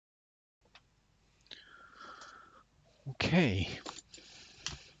Okay,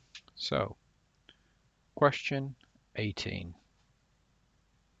 so question 18.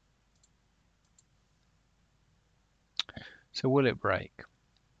 So will it break?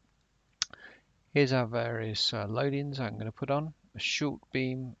 Here's our various loadings I'm going to put on. A short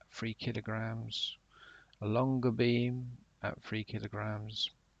beam, 3 kilograms. A longer beam at 3 kilograms.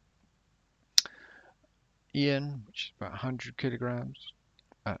 Ian, which is about 100 kilograms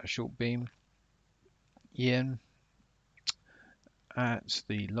at a short beam. Ian at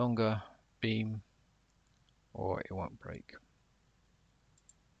the longer beam, or it won't break.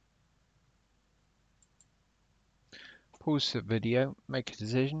 Pause the video, make a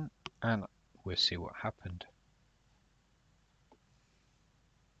decision, and we'll see what happened.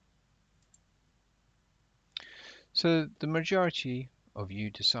 So the majority of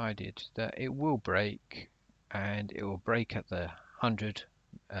you decided that it will break, and it will break at the 100,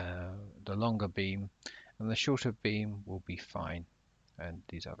 the longer beam, and the shorter beam will be fine, and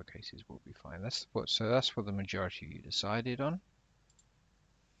these other cases will be fine. That's what the majority of you decided on.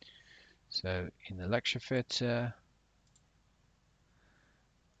 So in the lecture theatre,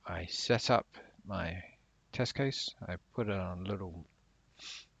 I set up my test case. I put it on a little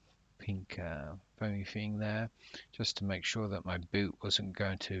pink foamy thing there, just to make sure that my boot wasn't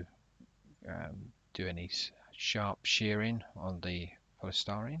going to do any sharp shearing on the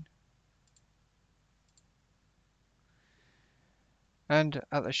polystyrene. And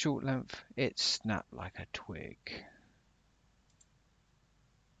at the short length, it snapped like a twig.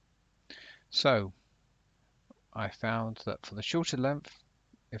 So I found that for the shorter length,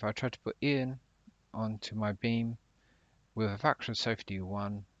 if I tried to put Ian onto my beam with a factor of safety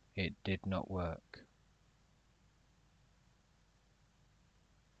 1, it did not work.